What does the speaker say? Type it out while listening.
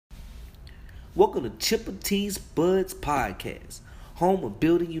Welcome to Chipper T's Buds Podcast, home of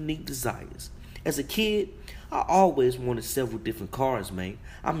building unique desires. As a kid, I always wanted several different cars, man.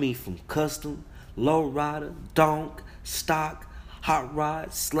 I mean, from custom, low rider, donk, stock, hot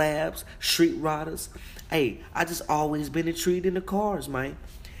rods, slabs, street riders. Hey, I just always been intrigued in the cars, man.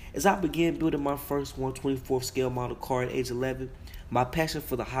 As I began building my first 1/24th scale model car at age 11, my passion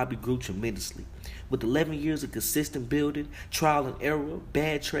for the hobby grew tremendously. With 11 years of consistent building, trial and error,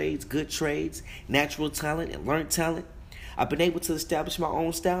 bad trades, good trades, natural talent, and learned talent, I've been able to establish my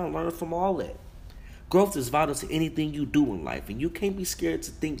own style and learn from all that. Growth is vital to anything you do in life, and you can't be scared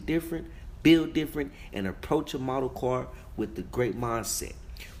to think different, build different, and approach a model car with the great mindset.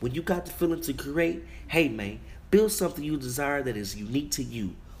 When you got the feeling to create, hey man, build something you desire that is unique to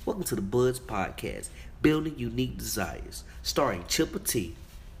you. Welcome to the Buds Podcast, Building Unique Desires, starring Chipper T.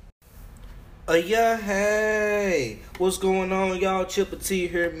 Hey, what's going on, y'all? Chipper T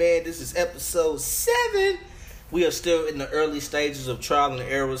here, man. This is episode 7. We are still in the early stages of Trial and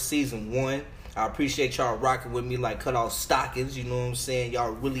Error Season 1. I appreciate y'all rocking with me like cut off stockings, you know what I'm saying?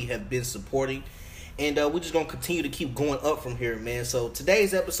 Y'all really have been supporting. And we're just going to continue to keep going up from here, man. So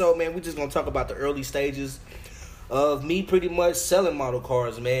today's episode, man, we're just going to talk about the early stages of me pretty much selling model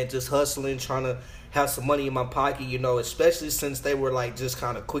cars, man. Just hustling, trying to have some money in my pocket, you know, especially since they were like just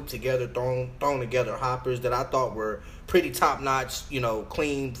kind of quick together, thrown together hoppers that I thought were pretty top notch, you know,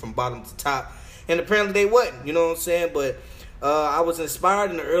 clean from bottom to top. And apparently they wasn't, you know what I'm saying? But I was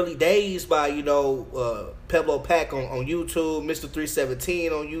inspired in the early days by, you know, Pablo Pack on YouTube, Mr.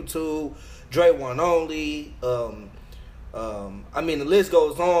 317 on YouTube, Dre One Only. I mean, the list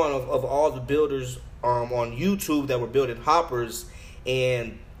goes on of all the builders on YouTube that were building hoppers,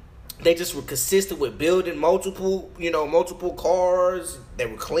 and they just were consistent with building multiple cars. They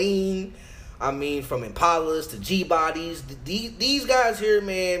were clean. I mean, from Impalas to G-bodies. These guys here,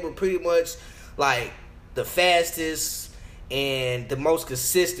 man, were pretty much like the fastest and the most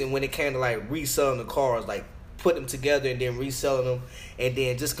consistent when it came to like reselling the cars, like put them together and then reselling them, and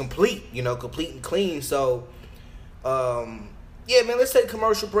then just complete and clean. So, yeah, man, let's take a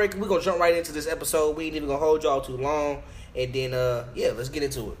commercial break. We're going to jump right into this episode. We ain't even going to hold y'all too long. And then, yeah, let's get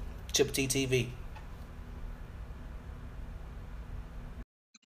into it. Chipper T TV.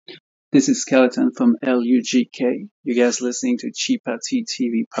 This is Skeleton from LUGK. You guys listening to Chipper T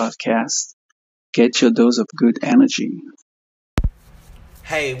TV podcast. Get your dose of good energy.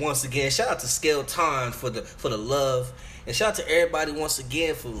 Hey, once again, shout out to Skeleton for the love. And shout out to everybody once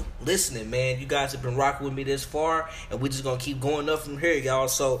again for listening, man. You guys have been rocking with me this far, and we're just going to keep going up from here, y'all.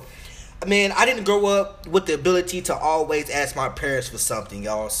 So, man, I didn't grow up with the ability to always ask my parents for something,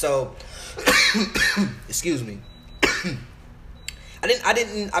 y'all. So, excuse me.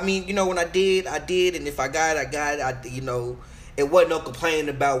 I mean, you know, when I did, and if I got it, you know, it wasn't no complaining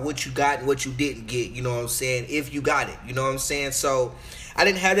about what you got and what you didn't get, you know what I'm saying, if you got it, you know what I'm saying? So, I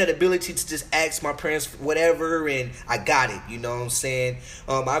didn't have that ability to just ask my parents for whatever, and I got it, you know what I'm saying?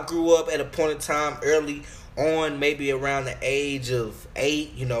 I grew up at a point in time early on, maybe around the age of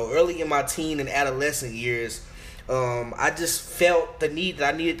 8, you know, early in my teen and adolescent years. I just felt the need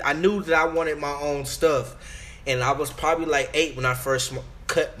that I knew that I wanted my own stuff. And I was probably like 8 when I first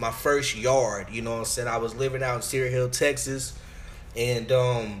cut my first yard, you know what I'm saying? I was living out in Cedar Hill, Texas. And,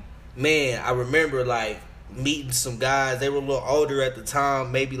 man, I remember like meeting some guys. They were a little older at the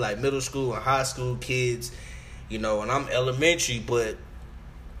time, maybe like middle school and high school kids, you know, and I'm elementary, but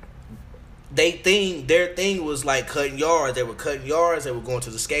their thing was like cutting yards. They were cutting yards, they were going to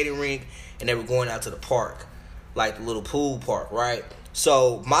the skating rink, and they were going out to the park, like the little pool park, right?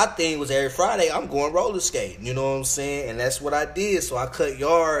 So my thing was every Friday I'm going roller skating, you know what I'm saying? And that's what I did. So I cut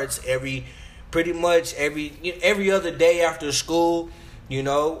yards pretty much every other day after school, you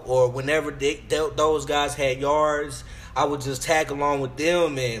know, or whenever those guys had yards, I would just tag along with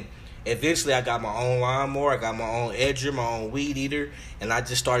them. And eventually I got my own lawnmower, I got my own edger, my own weed eater, and I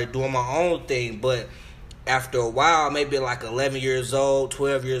just started doing my own thing. But after a while, maybe like 11 years old,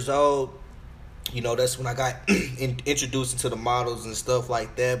 12 years old, you know, that's when I got introduced into the models and stuff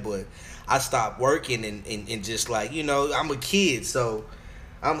like that. But I stopped working and just like, you know, I'm a kid, so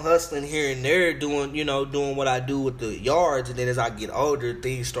I'm hustling here and there, doing what I do with the yards. And then as I get older,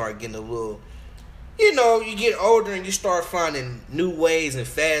 things start getting a little, you know, you get older and you start finding new ways and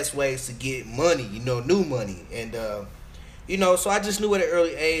fast ways to get money, you know, new money. And, you know, so I just knew at an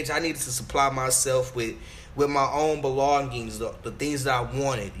early age I needed to supply myself with my own belongings, the things that I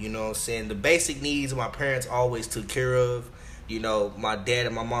wanted, you know what I'm saying? The basic needs my parents always took care of. You know, my dad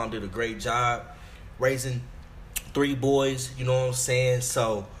and my mom did a great job raising 3 boys, you know what I'm saying?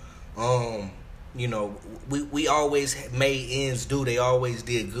 So, you know, we always made ends due. They always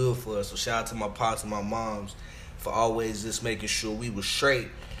did good for us. So shout out to my pops and my moms for always just making sure we were straight.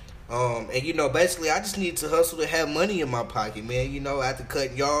 And you know, basically, I just need to hustle to have money in my pocket, man. You know, after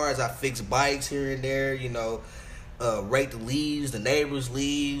cutting yards, I fix bikes here and there. You know, rake the leaves, the neighbors'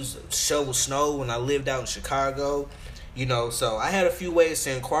 leaves, shovel snow when I lived out in Chicago. You know, so I had a few ways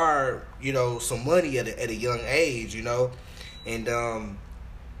to acquire, you know, some money at a young age. You know, and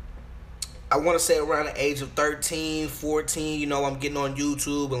I want to say around the age of 13, 14, you know, I'm getting on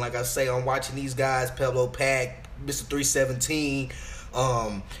YouTube, and like I say, I'm watching these guys, Pablo Pack, Mr. 317.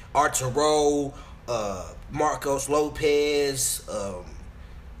 Arthur Rowe, Marcos Lopez,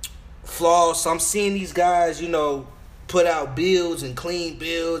 Floss. I'm seeing these guys, you know, put out builds and clean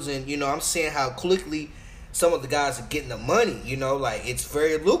builds, and you know, I'm seeing how quickly some of the guys are getting the money. You know, like it's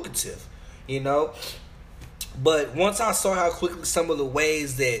very lucrative. You know, but once I saw how quickly some of the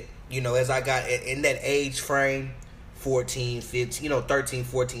ways that, you know, as I got in that age frame, 14, 15, you know, 13,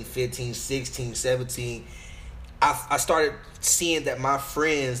 14, 15, 16, 17. I started seeing that my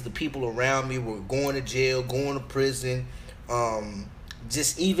friends, the people around me, were going to jail, going to prison,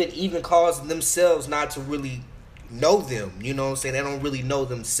 just even causing themselves not to really know them. You know what I'm saying? They don't really know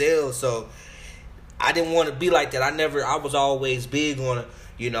themselves. So I didn't want to be like that. I was always big on,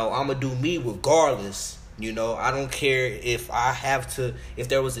 you know, I'm going to do me regardless. You know, I don't care if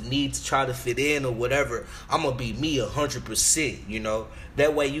there was a need to try to fit in or whatever. I'm going to be me 100%, you know.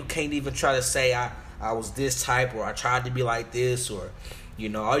 That way you can't even try to say I was this type, or I tried to be like this, or, you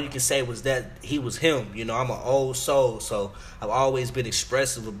know, all you can say was that he was him. You know, I'm an old soul, so I've always been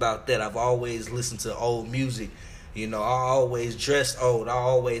expressive about that. I've always listened to old music. You know, I always dressed old. I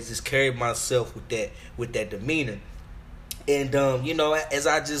always just carried myself with that demeanor. And, you know, as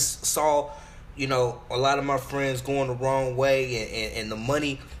I just saw, you know, a lot of my friends going the wrong way, and the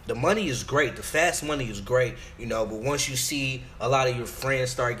money is great. The fast money is great, you know, but once you see a lot of your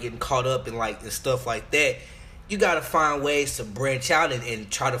friends start getting caught up in and stuff like that, you got to find ways to branch out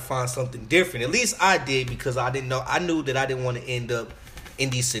and try to find something different. At least I did, because I knew that I didn't want to end up in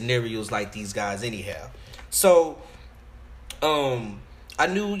these scenarios like these guys anyhow. So, I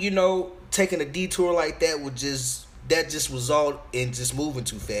knew, you know, taking a detour like that would just result in just moving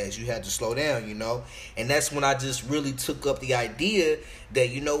too fast. You had to slow down, you know. And that's when I just really took up the idea that,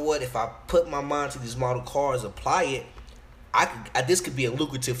 you know what, if I put my mind to these model cars, apply it, this could be a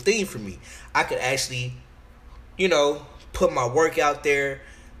lucrative thing for me. I could actually, you know, put my work out there,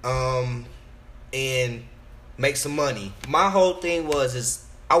 and make some money. My whole thing is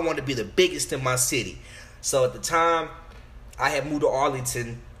I wanted to be the biggest in my city. So at the time, I had moved to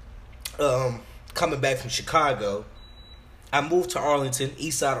Arlington, coming back from Chicago. I moved to Arlington,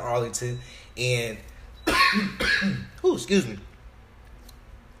 east side of Arlington, and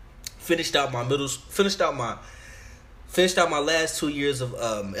finished out my last 2 years of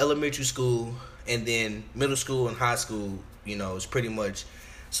elementary school, and then middle school and high school. You know, it's pretty much.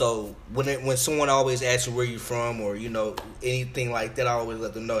 So when someone always asks you where you're from, or, you know, anything like that, I always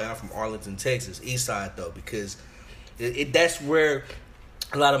let them know I'm from Arlington, Texas, east side though, because that's where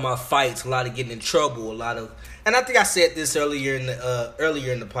a lot of my fights, a lot of getting in trouble, and I think I said this earlier in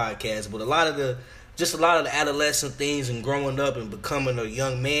the podcast, but a lot of the adolescent things and growing up and becoming a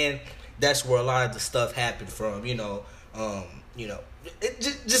young man, that's where a lot of the stuff happened from, you know,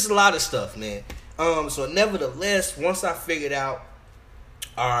 just a lot of stuff, man. So nevertheless, once I figured out,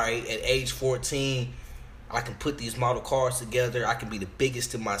 all right, at age 14, I can put these model cars together. I can be the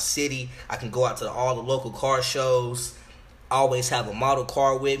biggest in my city. I can go out to all the local car shows. I always have a model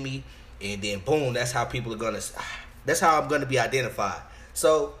car with me, and then boom, that's how I'm gonna be identified.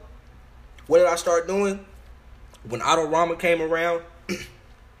 So what did I start doing? When Autorama came around,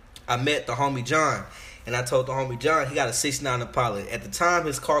 I met the homie John, and I told the homie John he got a 69 Impala. At the time,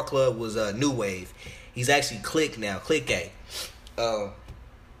 his car club was New Wave. He's actually Click now, Click A.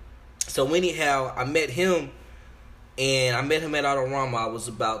 So anyhow, I met him, and I met him at Autorama.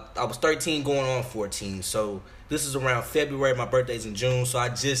 I was 13 going on 14. So this is around February. My birthday's in June, so I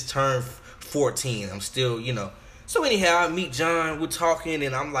just turned 14. I'm still, you know. So anyhow, I meet John. We're talking,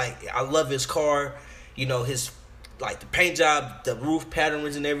 and I'm like, I love his car. You know, his, like, the paint job, the roof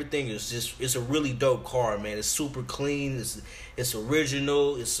patterns and everything it's a really dope car, man. It's super clean. It's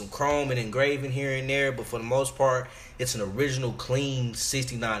original. It's some chrome and engraving here and there, but for the most part, it's an original, clean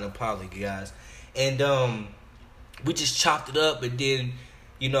 69 Impala, you guys. And we just chopped it up, and then,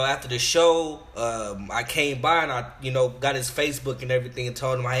 you know, after the show, I came by and I, you know, got his Facebook and everything and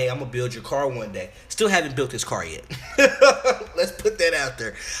told him, hey, I'm going to build your car one day. Still haven't built his car yet. Let's put that out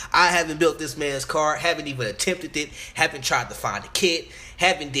there. I haven't built this man's car, haven't even attempted it, haven't tried to find a kit,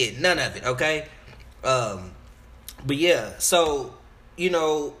 haven't did none of it, okay? But yeah, so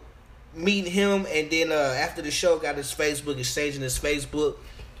meeting him, and then after the show, got his Facebook, exchanging his Facebook.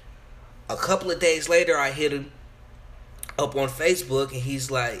 A couple of days later, I hit him up on Facebook, and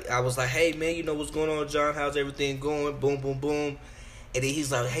he's like, I was like, hey man, what's going on, John? How's everything going? Boom, boom, boom. And then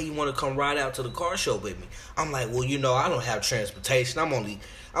he's like, hey, you want to come ride out to the car show with me? I'm like, well, I don't have transportation. I'm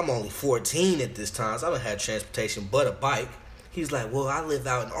only 14 at this time, so I don't have transportation but a bike. He's like, well, I live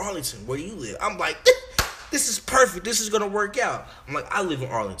out in Arlington. Where do you live? I'm like, this is perfect. This is going to work out. I'm like, I live in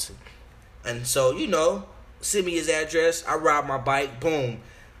Arlington. And so, send me his address. I ride my bike. Boom.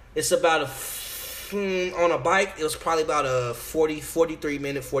 It's about on a bike, it was probably about a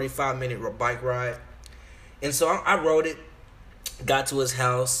 43-minute, 45-minute bike ride. And so I rode it, got to his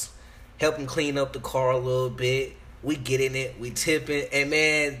house, helped him clean up the car a little bit. We get in it, we tip it, and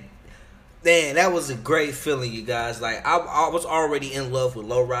man, that was a great feeling, you guys. Like, I was already in love with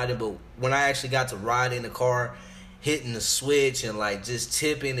low riding, but when I actually got to ride in the car, hitting the switch and like just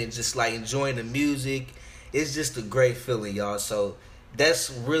tipping and just like enjoying the music, it's just a great feeling, y'all. So that's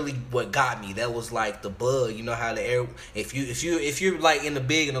really what got me. That was like the bug. You know how the air, if you're like in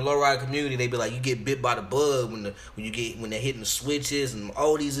the low ride community, they be like, you get bit by the bug when they're hitting the switches and the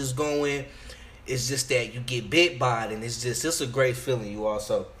oldies is going. It's just that you get bit by it, and it's a great feeling, you all.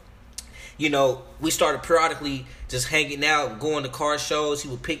 So, we started periodically just hanging out, going to car shows. He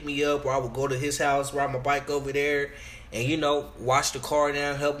would pick me up, or I would go to his house, ride my bike over there, and wash the car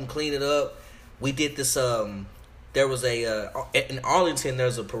down, help him clean it up. We did this. There was in Arlington,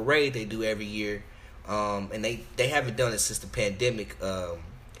 there's a parade they do every year, and they haven't done it since the pandemic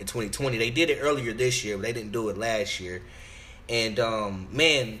in 2020. They did it earlier this year, but they didn't do it last year. And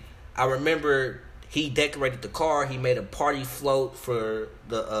man, I remember he decorated the car. He made a party float for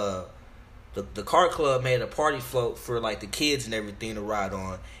the car club. Made a party float for like the kids and everything to ride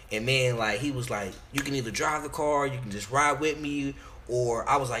on. And man, like he was like, you can either drive the car, you can just ride with me. Or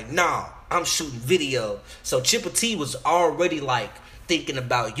I was like, nah, I'm shooting video. So Chippa T was already like thinking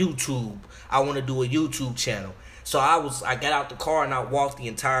about YouTube. I want to do a YouTube channel. So I got out the car and I walked the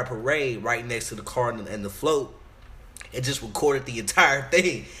entire parade right next to the car and the float, and just recorded the entire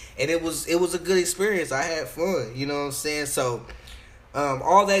thing. And it was a good experience. I had fun, you know what I'm saying? So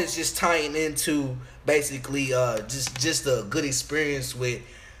all that is just tying into basically just a good experience with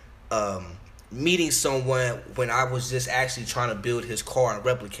meeting someone when I was just actually trying to build his car and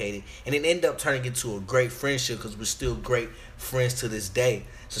replicate it. And it ended up turning into a great friendship because we're still great friends to this day.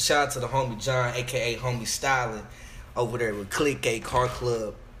 So shout out to the homie John, a.k.a. Homie Styling, over there with Click A Car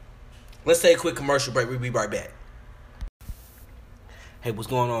Club. Let's take a quick commercial break. We'll be right back. Hey, what's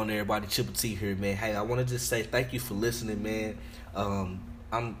going on, everybody? Chippa T here, man. Hey, I want to just say thank you for listening, man.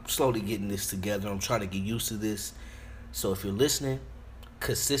 I'm slowly getting this together. I'm trying to get used to this. So if you're listening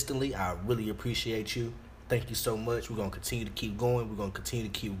consistently, I really appreciate you. Thank you so much. We're going to continue to keep going. We're going to continue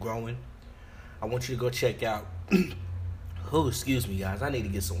to keep growing. I want you to go check out oh, excuse me, guys. I need to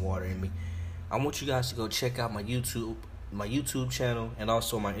get some water in me. I want you guys to go check out my YouTube channel and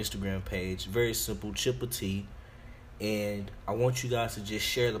also my Instagram page. Very simple, Chippa T. And I want you guys to just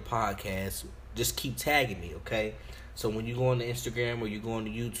share the podcast. Just keep tagging me, okay? So when you go on the Instagram or you go on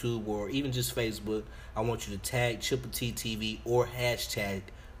the YouTube or even just Facebook, I want you to tag Chippa T TV or hashtag.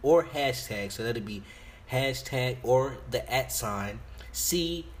 So that'll be hashtag or the @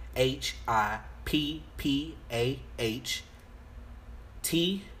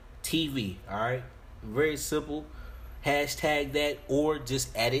 CHIPPAH all right? Very simple. Hashtag that or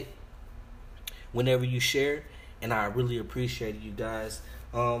just add it whenever you share. And I really appreciate it, you guys.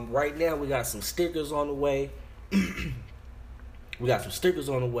 Right now, we got some stickers on the way. We got some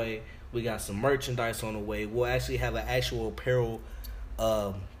merchandise on the way. We'll actually have an actual apparel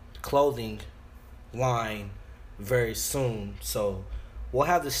clothing line very soon. So we'll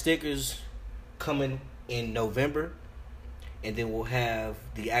have the stickers coming in November. And then we'll have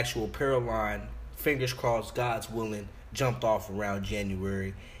the actual apparel line, fingers crossed, God's willing, jumped off around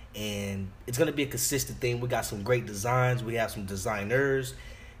January. And it's going to be a consistent thing. We got some great designs. We have some designers.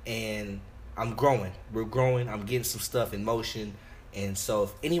 And I'm growing. We're growing. I'm getting some stuff in motion. And so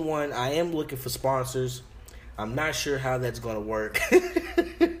if anyone, I am looking for sponsors. I'm not sure how that's going to work.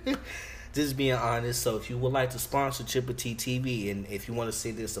 Just being honest. So if you would like to sponsor Chippa T TV, and if you want to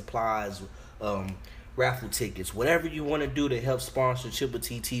send in supplies, raffle tickets, whatever you want to do to help sponsor Chippa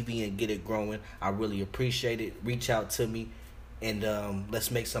T TV and get it growing, I really appreciate it. Reach out to me. And let's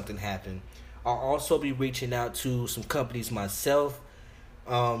make something happen. I'll also be reaching out to some companies myself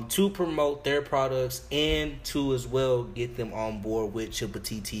to promote their products and to as well get them on board with Chippa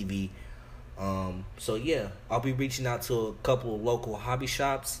T TV. So yeah, I'll be reaching out to a couple of local hobby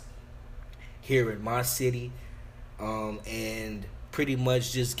shops here in my city, and pretty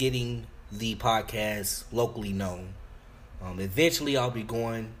much just getting the podcast locally known. Eventually, I'll be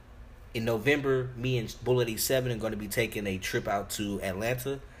going in November. Me and Bullet 87 are going to be taking a trip out to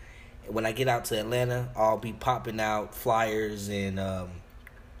Atlanta. When I get out to Atlanta, I'll be popping out flyers and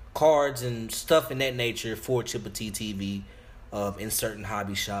cards and stuff in that nature for Chippa T TV in certain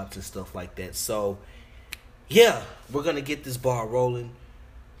hobby shops and stuff like that. So, yeah, we're going to get this ball rolling.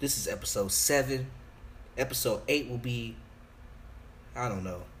 This is episode 7. Episode 8 will be, I don't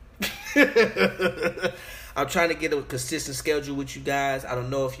know. I'm trying to get a consistent schedule with you guys. I don't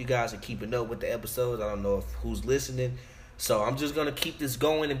know if you guys are keeping up with the episodes. I don't know who's listening. So I'm just going to keep this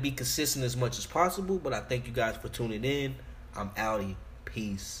going and be consistent as much as possible. But I thank you guys for tuning in. I'm outie.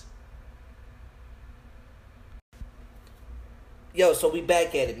 Peace. Yo, so we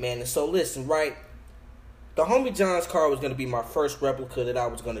back at it, man. And so listen, right? The Homie John's car was going to be my first replica that I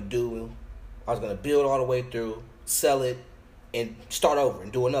was going to do. I was going to build all the way through, sell it, and start over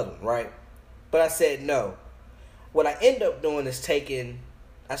and do another one, right? But I said no. What I end up doing is I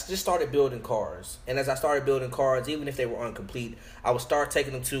just started building cars. And as I started building cars, even if they were incomplete, I would start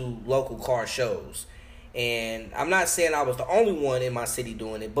taking them to local car shows. And I'm not saying I was the only one in my city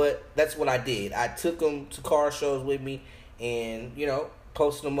doing it, but that's what I did. I took them to car shows with me and,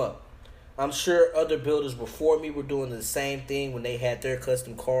 posted them up. I'm sure other builders before me were doing the same thing when they had their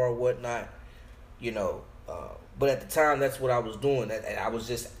custom car or whatnot, but at the time, that's what I was doing. And I was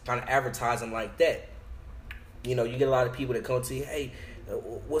just kind of advertising like that. You get a lot of people that come to you, hey,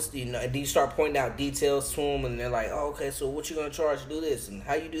 and then you start pointing out details to them, and they're like, oh, okay, so what you gonna charge to do this, and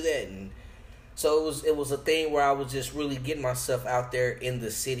how you do that, and so it was a thing where I was just really getting myself out there in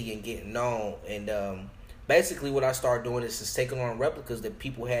the city and getting known, and basically what I started doing is just taking on replicas that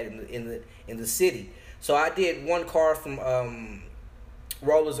people had in the city. So I did one car from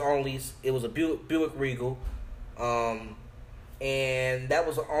Rollers Onlys. It was a Buick Regal. And that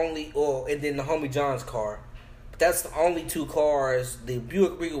was the only, and then the Homie John's car. But that's the only 2 cars. The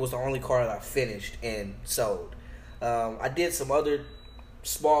Buick Regal was the only car that I finished and sold. I did some other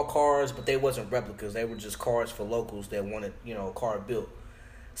small cars, but they wasn't replicas. They were just cars for locals that wanted, a car built.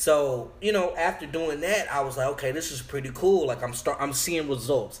 So, after doing that, I was like, okay, this is pretty cool. Like I'm seeing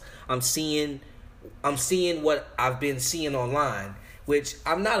results. I'm seeing what I've been seeing online. Which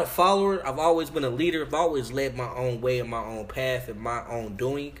I'm not a follower. I've always been a leader. I've always led my own way and my own path and my own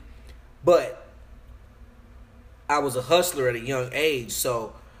doing. But I was a hustler at a young age.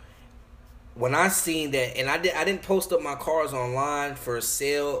 So when I seen that, and I didn't post up my cars online for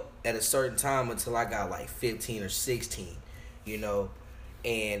sale at a certain time until I got like 15 or 16,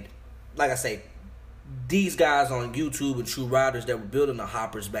 And like I say, these guys on YouTube and True Riders that were building the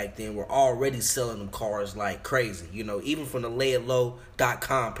hoppers back then were already selling them cars like crazy. Even from the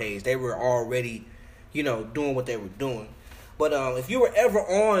layitlow.com page, they were already, doing what they were doing. But if you were ever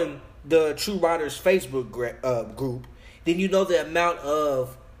on the True Riders Facebook group, then you know the amount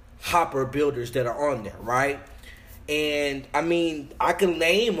of hopper builders that are on there, right? And, I mean, I can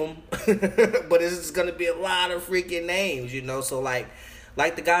name them, but it's going to be a lot of freaking names, So, like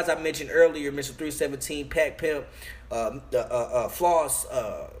the guys I mentioned earlier, Mr. 317, Pac Pimp, Floss,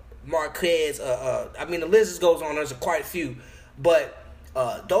 Marquez, I mean, the list just goes on. There's quite a few. But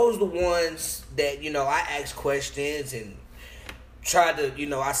those are the ones that, I asked questions and tried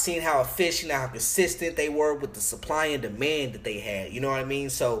to, I seen how efficient, how consistent they were with the supply and demand that they had. You know what I mean?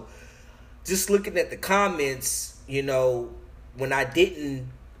 So just looking at the comments, when I didn't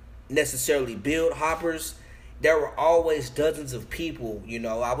necessarily build hoppers, there were always dozens of people,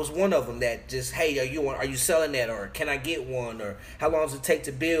 I was one of them that just, hey, are you selling that, or can I get one, or how long does it take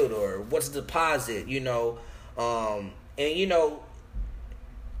to build, or what's the deposit, and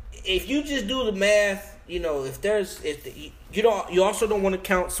if you just do the math, you also don't want to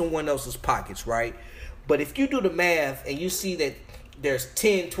count someone else's pockets, right? But if you do the math and you see that there's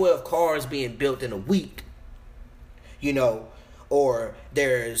 10, 12 cars being built in a week, or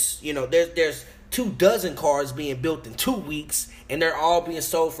there's 24 cars being built in 2 weeks, and they're all being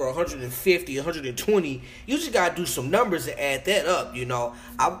sold for 150, 120. You just gotta do some numbers and add that up.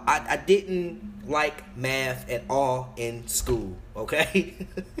 I didn't like math at all in school. Okay,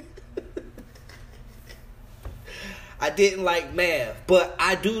 I didn't like math, but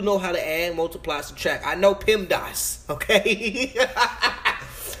I do know how to add, multiply, subtract. I know PEMDAS. Okay,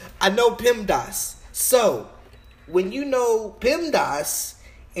 I know PEMDAS. So when you know PEMDAS,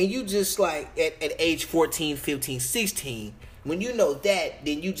 and you just like at age 14, 15, 16, when you know that,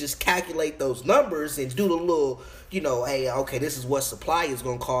 then you just calculate those numbers and do the little, hey, okay, this is what supply is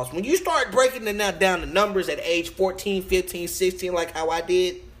going to cost. When you start breaking down the numbers at age 14, 15, 16, like how I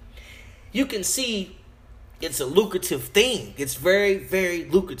did, you can see it's a lucrative thing. It's very, very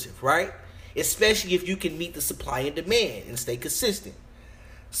lucrative, right? Especially if you can meet the supply and demand and stay consistent.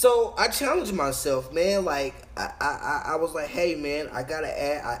 So I challenged myself, man. Like I was like, hey, man, I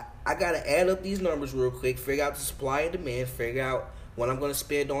gotta add up these numbers real quick, figure out the supply and demand, figure out what I'm going to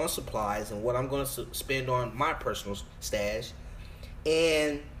spend on supplies and what I'm going to spend on my personal stash.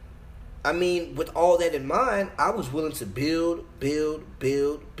 And I mean, with all that in mind, I was willing to build.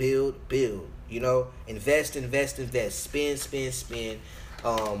 You know, invest, spend.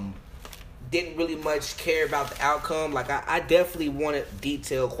 Didn't really much care about the outcome. Like, I definitely wanted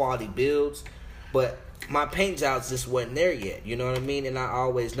detailed quality builds, but my paint jobs just wasn't there yet. You know what I mean? And I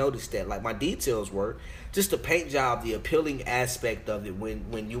always noticed that. Like, my details were. Just the paint job, the appealing aspect of it,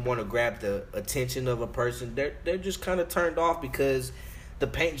 when you want to grab the attention of a person, they're just kind of turned off because the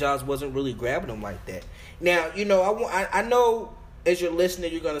paint jobs wasn't really grabbing them like that. Now, you know, I know as you're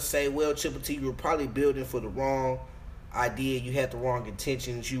listening, you're going to say, well, Triple T, you were probably building for the wrong idea. You had the wrong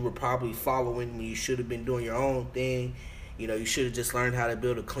intentions. You were probably following when you should have been doing your own thing. You know, you should have just learned how to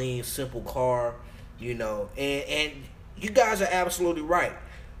build a clean, simple car, you know. And you guys are absolutely right,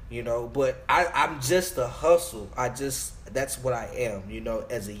 you know. But I'm just a hustle. That's what I am, you know.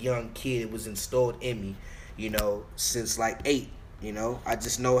 As a young kid, it was installed in me, you know, since like 8. You know, I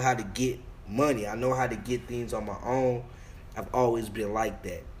just know how to get money. I know how to get things on my own. I've always been like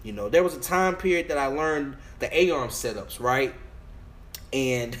that. You know, there was a time period that I learned the A-arm setups, right?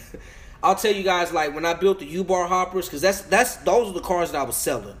 And I'll tell you guys, like, when I built the U-bar hoppers, because those are the cars that I was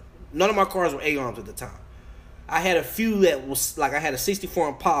selling. None of my cars were A-arms at the time. I had a few that was, like, I had a 64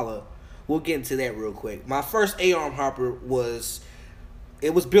 Impala. We'll get into that real quick. My first A-arm hopper was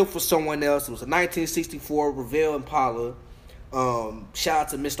built for someone else. It was a 1964 Revell Impala. Shout out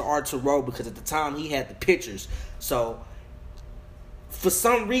to Mr. Arthur Rowe, because at the time he had the pictures. So for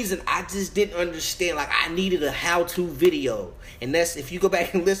some reason I just didn't understand. Like, I needed a how-to video, and that's, if you go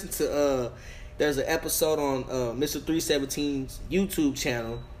back and listen to there's an episode on Mr. 317's YouTube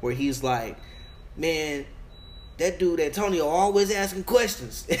channel where he's like, man, that dude Antonio always asking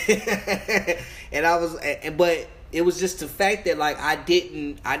questions. And but it was just the fact that, like, I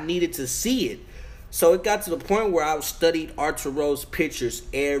needed to see it. So it got to the point where I studied Arthur Rowe's pictures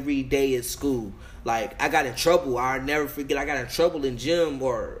every day at school. Like, I got in trouble. I'll never forget. I got in trouble in gym,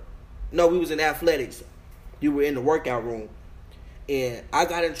 we was in athletics. You were in the workout room. And I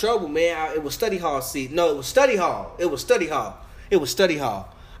got in trouble, man. It was study hall seat. No, it was study hall. It was study hall.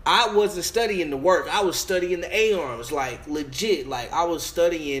 I wasn't studying the work. I was studying the A-arms. Like, legit. Like, I was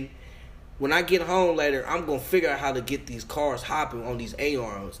studying. When I get home later, I'm going to figure out how to get these cars hopping on these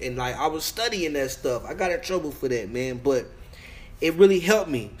A-arms. And, like, I was studying that stuff. I got in trouble for that, man. But it really helped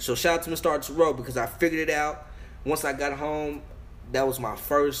me. So, shout out to Mr. Arthur Rowe, because I figured it out. Once I got home, that was my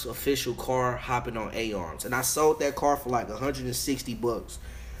first official car hopping on A-arms. And I sold that car for, like, $160.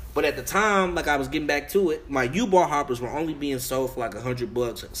 But at the time, like, I was getting back to it, my U-bar hoppers were only being sold for, like, $100,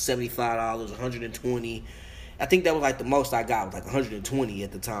 $75, $120. I think that was, like, the most I got was, like, $120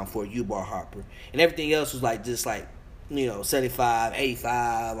 at the time for a U-bar hopper. And everything else was, like, just, like, you know, $75, $85,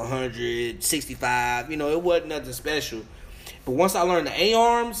 $100, $65. You know, it wasn't nothing special. But once I learned the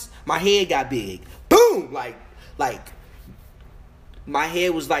A-arms, my head got big. Boom! Like, my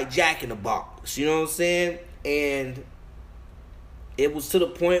head was like Jack in the Box. You know what I'm saying? And it was to the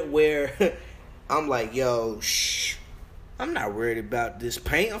point where I'm like, yo, I'm not worried about this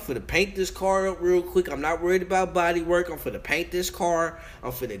paint. I'm finna paint this car up real quick. I'm not worried about body work. I'm finna paint this car.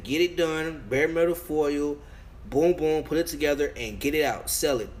 I'm finna get it done. Bare metal foil. Boom, boom. Put it together and get it out.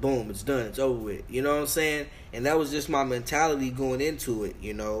 Sell it. Boom. It's done. It's over with. You know what I'm saying? And that was just my mentality going into it,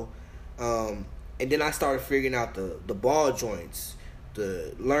 you know. And then I started figuring out the ball joints.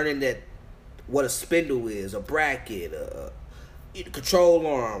 Learning that what a spindle is, a bracket, a control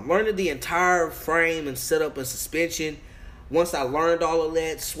arm. Learning the entire frame and setup and suspension. Once I learned all of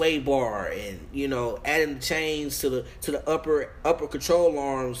that, sway bar and, you know, adding the chains to the upper control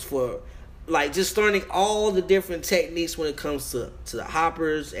arms, for like just learning all the different techniques when it comes to the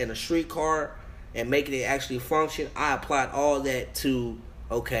hoppers and the street car and making it actually function. I applied all that to,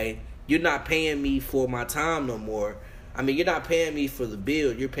 okay, you're not paying me for my time no more. I mean, you're not paying me for the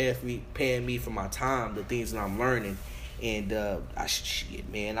build. You're paying me for my time, the things that I'm learning. And I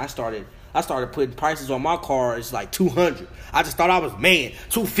started putting prices on my car. It's like $200. I just thought I was, man,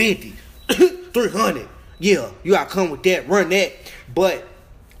 $250, $300. Yeah, you gotta come with that, run that. But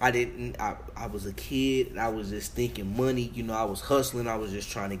I didn't. I was a kid, and I was just thinking money. You know, I was hustling. I was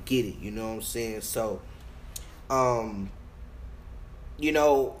just trying to get it. You know what I'm saying? So, you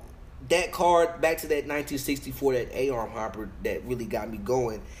know, that car, back to that 1964, that A-arm hopper that really got me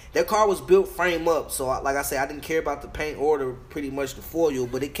going. That car was built frame up, so like I said, I didn't care about the paint or pretty much the foil,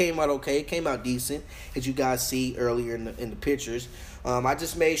 but it came out okay. It came out decent, as you guys see earlier in the pictures. I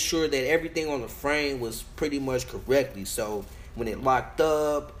just made sure that everything on the frame was pretty much correctly. So when it locked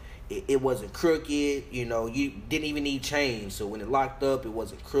up, it wasn't crooked. You know, you didn't even need chains. So when it locked up, it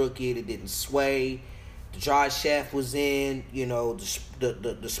wasn't crooked. It didn't sway. The drive shaft was in. You know,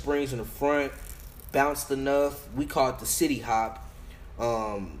 the springs in the front bounced enough. We call it the city hop.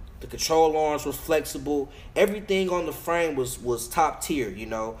 The control arms were flexible. Everything on the frame was top tier. You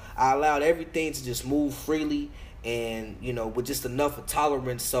know, I allowed everything to just move freely, and you know, with just enough of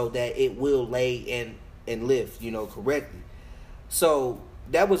tolerance so that it will lay and lift, you know, correctly. So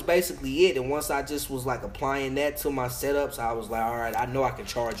that was basically it. And once I just was like applying that to my setups, I was like, all right, I know I can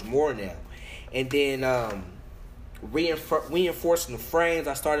charge more now. And then reinforcing the frames,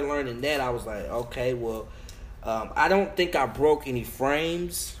 I started learning that. I was like, okay, well, I don't think I broke any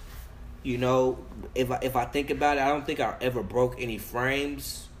frames. You know, if I think about it, I don't think I ever broke any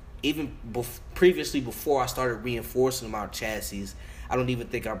frames. Even previously, before I started reinforcing my chassis, I don't even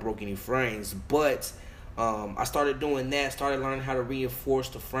think I broke any frames. But I started doing that, started learning how to reinforce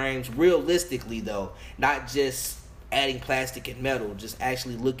the frames realistically, though, not just adding plastic and metal, just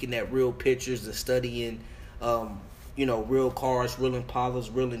actually looking at real pictures and studying, you know, real cars, real Impalas,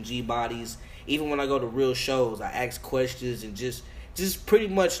 real G bodies. Even when I go to real shows, I ask questions and just pretty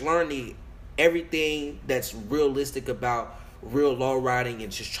much learning everything that's realistic about real low riding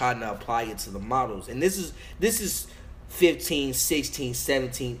and just trying to apply it to the models. And this is 15, 16,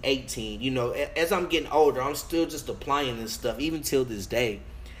 17, 18. You know, as I'm getting older, I'm still just applying this stuff, even till this day.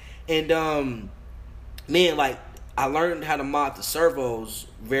 And, man, like, I learned how to mod the servos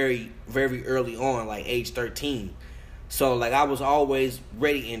very, very early on, like age 13. So, like, I was always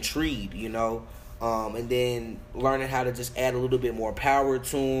ready and treed, you know. And then learning how to just add a little bit more power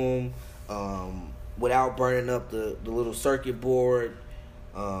to them without burning up the little circuit board.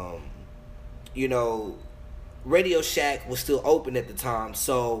 You know, Radio Shack was still open at the time,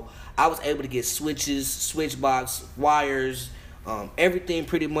 so I was able to get switches, switch box, wires, everything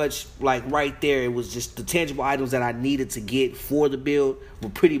pretty much like right there. It was just the tangible items that I needed to get for the build were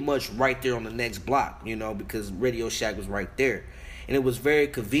pretty much right there on the next block, you know, because Radio Shack was right there. And it was very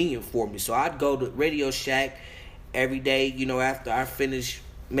convenient for me. So I'd go to Radio Shack every day, you know, after I finished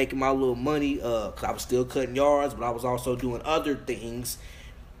making my little money. Cause I was still cutting yards, but I was also doing other things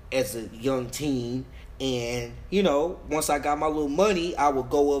as a young teen. And, you know, once I got my little money, I would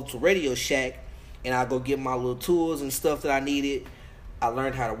go up to Radio Shack and I'd go get my little tools and stuff that I needed. I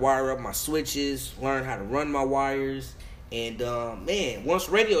learned how to wire up my switches, learned how to run my wires. And, man, once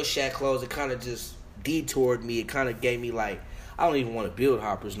Radio Shack closed, it kind of just detoured me. It kind of gave me like, I don't even want to build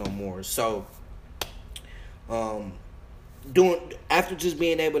hoppers no more. So, after just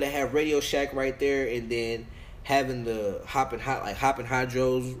being able to have Radio Shack right there, and then having the Hoppin'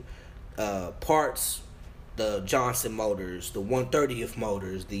 Hydros parts, the Johnson motors, the 130th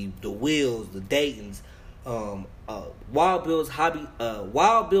motors, the wheels, the Daytons, Wild Bill's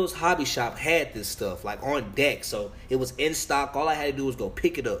Hobby Shop had this stuff like on deck, so it was in stock. All I had to do was go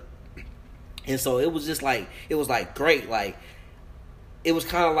pick it up, and so it was just like great, like. It was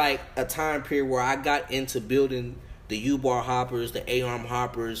kind of like a time period where I got into building the U-bar hoppers, the A-arm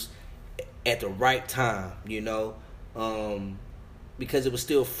hoppers at the right time, you know, because it was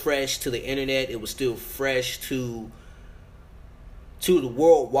still fresh to the internet. It was still fresh to the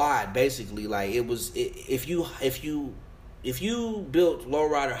worldwide, basically. Like it was, if you built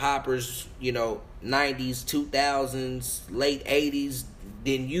lowrider hoppers, you know, 90s, 2000s, late 80s,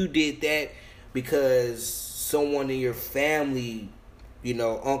 then you did that because someone in your family, you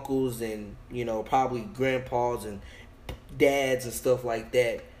know, uncles and, you know, probably grandpas and dads and stuff like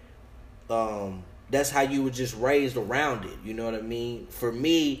that. That's how you were just raised around it. You know what I mean? For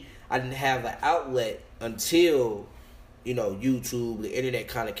me, I didn't have an outlet until, you know, YouTube, the internet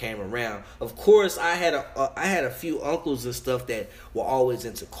kind of came around. Of course, I had a few uncles and stuff that were always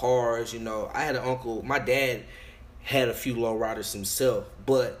into cars. You know, I had an uncle. My dad had a few lowriders himself,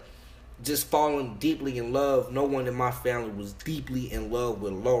 but just falling deeply in love. No one in my family was deeply in love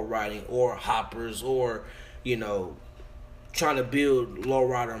with low riding or hoppers or, you know, trying to build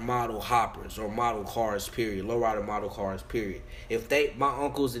lowrider model hoppers or model cars, period. Lowrider model cars, period. My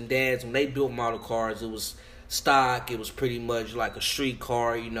uncles and dads, when they built model cars, it was stock. It was pretty much like a street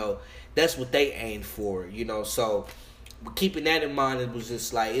car, you know. That's what they aimed for, you know. So keeping that in mind, it was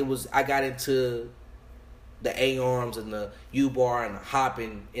just like, I got into the A-arms and the U-bar and the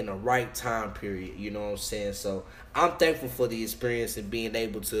hopping in the right time period, you know what I'm saying? So I'm thankful for the experience and being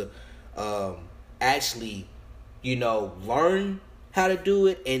able to actually, learn how to do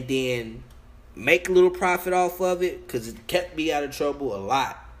it and then make a little profit off of it, because it kept me out of trouble a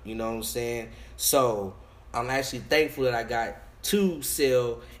lot. You know what I'm saying? So I'm actually thankful that I got to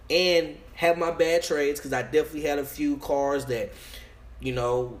sell and have my bad trades, because I definitely had a few cars that,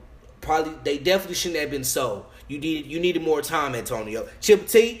 they definitely shouldn't have been sold. You needed more time, Antonio. Chip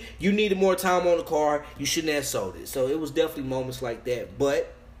T, you needed more time on the car. You shouldn't have sold it. So it was definitely moments like that.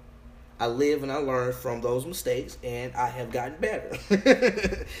 But I live and I learn from those mistakes, and I have gotten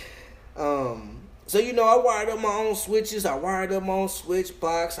better. So I wired up my own switches. I wired up my own switch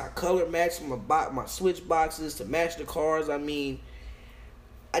box. I color matched my switch boxes to match the cars. I mean,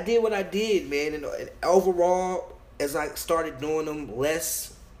 I did what I did, man. And overall, as I started doing them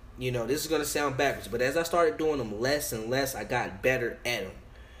less, this is going to sound backwards, but as I started doing them less and less, I got better at them.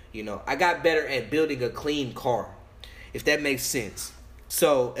 I got better at building a clean car, if that makes sense.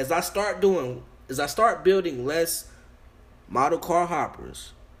 So as I start building less model car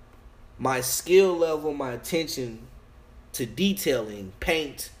hoppers, my skill level, my attention to detailing,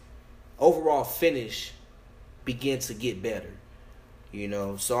 paint, overall finish begin to get better.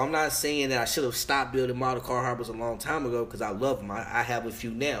 So I'm not saying that I should have stopped building model car hoppers a long time ago, because I love them. I have a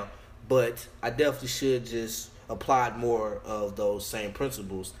few now, but I definitely should just apply more of those same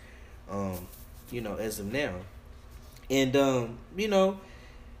principles, as of now. And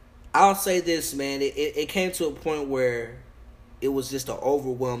I'll say this, man. It came to a point where it was just an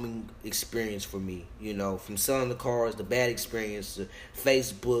overwhelming experience for me. From selling the cars, the bad experience, to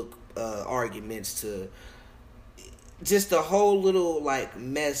Facebook arguments, to just a whole little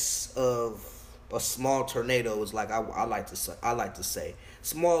mess of a small tornado, is like I like to say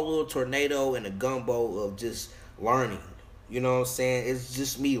small little tornado and a gumbo of just learning. You know what I'm saying? It's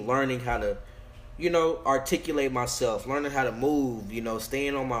just me learning how to articulate myself, learning how to move,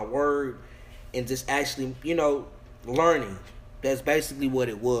 staying on my word, and just actually learning. That's basically what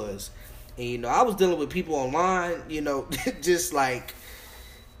it was. And I was dealing with people online, just like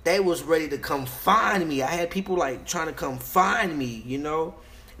they was ready to come find me. I had people trying to come find me,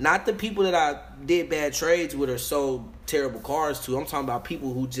 Not the people that I did bad trades with or sold terrible cars to. I'm talking about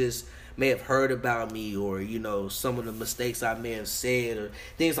people who just may have heard about me, or, some of the mistakes I may have said, or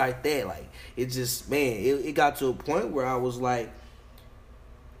things like that. It just, man, it got to a point where I was like,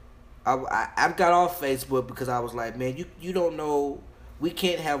 I got off Facebook, because I was like, man, you don't know, we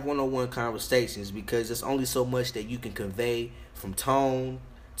can't have one-on-one conversations, because there's only so much that you can convey from tone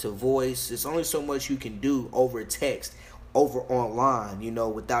to voice. There's only so much you can do over text, over online,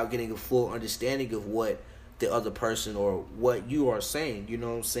 without getting a full understanding of what the other person or what you are saying. You know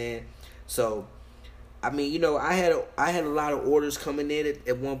what I'm saying? So, I mean, I had a lot of orders coming in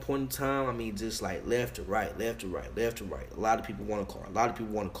at one point in time. I mean, just left to right, left to right, left to right. A lot of people want a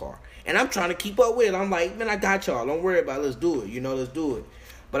car. And I'm trying to keep up with it. I'm like, man, I got y'all. Don't worry about it. Let's do it. Let's do it.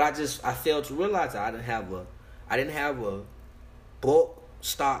 But I failed to realize that I didn't have a bulk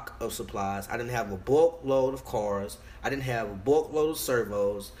stock of supplies. I didn't have a bulk load of cars. I didn't have a bulk load of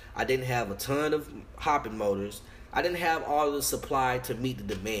servos. I didn't have a ton of hopping motors. I didn't have all the supply to meet the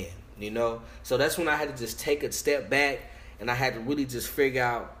demand, So that's when I had to just take a step back, and I had to really just figure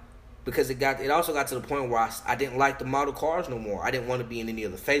out, because it also got to the point where I didn't like the model cars no more. I didn't want to be in any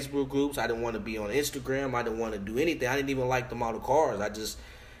of the Facebook groups. I didn't want to be on Instagram. I didn't want to do anything. I didn't even like the model cars. I was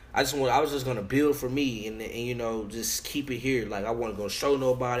just gonna build for me, and just keep it here. I wasn't gonna show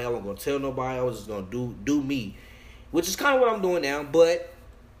nobody. I wasn't gonna tell nobody. I was just gonna do me, which is kind of what I'm doing now. But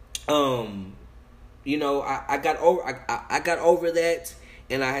I got over that,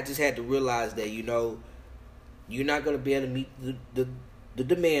 and I just had to realize that you're not gonna be able to meet the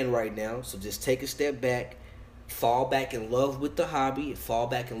demand right now. So just take a step back, fall back in love with the hobby, fall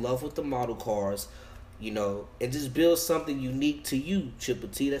back in love with the model cars. And just build something unique to you, Chipper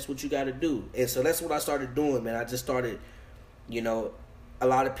T. That's what you got to do. And so that's what I started doing, man. I just started, a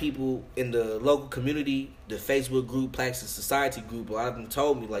lot of people in the local community, the Facebook group, Plaxton Society group, a lot of them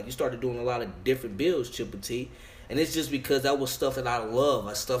told me, you started doing a lot of different builds, Chipper T. And it's just because that was stuff that I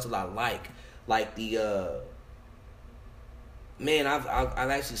love, stuff that I like. Man, I've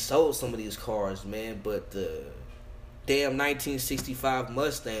actually sold some of these cars, man, but the damn 1965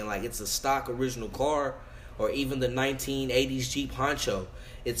 Mustang, it's a stock original car, or even the 1980s Jeep Honcho.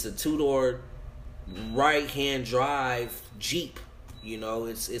 It's a two-door right-hand drive Jeep.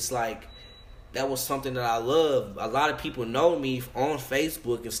 It's that was something that I love. A lot of people know me on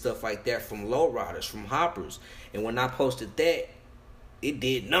Facebook and stuff like that from lowriders, from hoppers. And when I posted that, it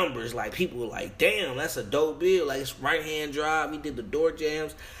did numbers. Like, people were like, damn, that's a dope build. Like, it's right-hand drive. He did the door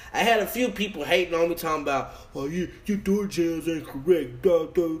jams. I had a few people hating on me, talking about, oh, your door jams ain't correct, blah,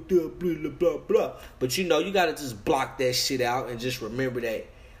 blah, blah, blah, blah, blah. But, you know, you got to just block that shit out and just remember that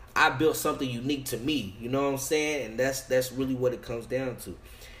I built something unique to me. You know what I'm saying? And that's really what it comes down to.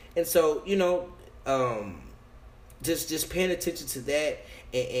 And so, you know, just paying attention to that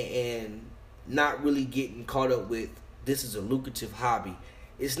and not really getting caught up with, this is a lucrative hobby.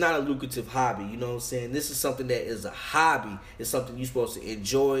 It's not a lucrative hobby, you know what I'm saying? This is something that is a hobby. It's something you're supposed to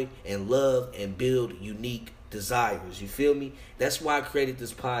enjoy and love and build unique desires. You feel me? That's why I created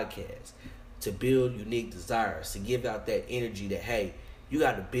this podcast, to build unique desires, to give out that energy that, hey, you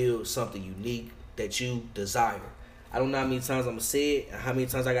got to build something unique that you desire. I don't know how many times I'm going to say it, and how many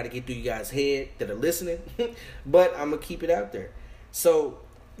times I got to get through you guys' head that are listening, but I'm going to keep it out there. So,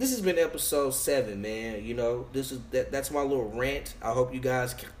 this has been episode 7, man. You know, that's my little rant. I hope you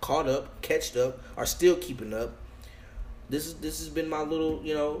guys caught up, catched up, are still keeping up. This has been my little,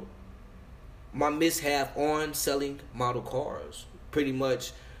 you know, my mishap on selling model cars. Pretty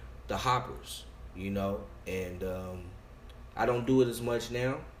much the hoppers, you know. And I don't do it as much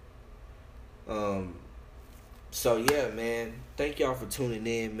now. So yeah, man. Thank y'all for tuning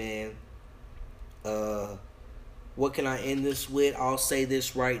in, man. What can I end this with? I'll say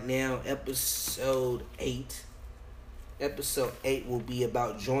this right now. Episode 8. Episode 8 will be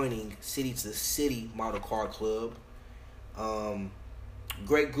about joining City to City Model Car Club.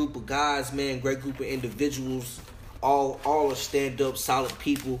 Great group of guys, man. Great group of individuals. All are stand-up, solid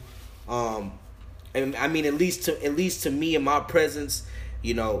people. And I mean, at least to me in my presence,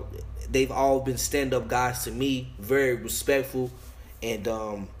 you know, they've all been stand-up guys to me. Very respectful. And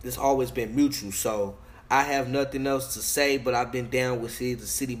it's always been mutual. So I have nothing else to say, but I've been down with City to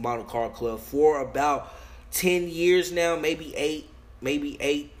City Model Car Club for about 10 years now, maybe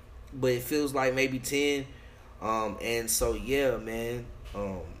 8, but it feels like maybe 10. And so, yeah, man,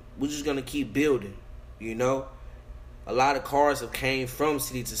 we're just going to keep building, you know. A lot of cars have came from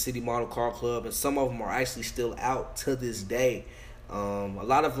City to City Model Car Club, and some of them are actually still out to this day. A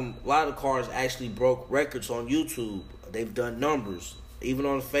lot of cars actually broke records on YouTube. They've done numbers, even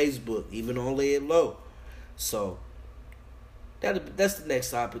on Facebook, even on Lay It Low. So that's the next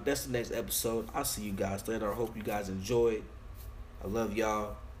topic. That's the next episode. I'll see you guys later. I hope you guys enjoyed. I love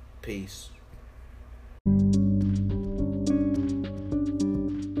y'all. Peace.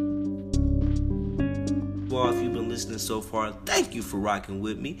 Well, if you've been listening so far, thank you for rocking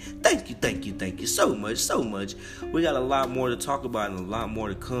with me. Thank you so much. We got a lot more to talk about and a lot more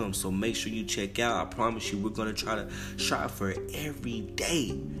to come, so make sure you check out. I promise you, we're going to try to strive for every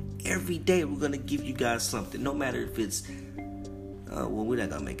day. Every day we're going to give you guys something, no matter if it's, well, we're not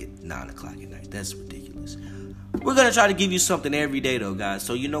going to make it 9 o'clock at night. That's ridiculous. We're going to try to give you something every day, though, guys.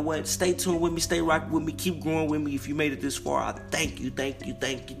 So, you know what? Stay tuned with me. Stay rocking with me. Keep growing with me. If you made it this far, I thank you.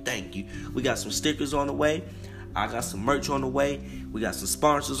 We got some stickers on the way. I got some merch on the way. We got some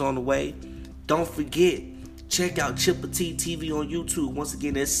sponsors on the way. Don't forget, check out Chippa T TV on YouTube. Once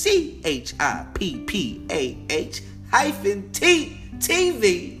again, that's CHIPPAH-T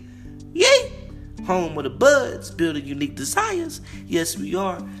TV. Yay! Home of the buds, building unique desires. Yes, we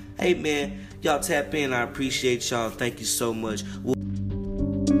are. Hey, man, y'all tap in. I appreciate y'all. Thank you so much.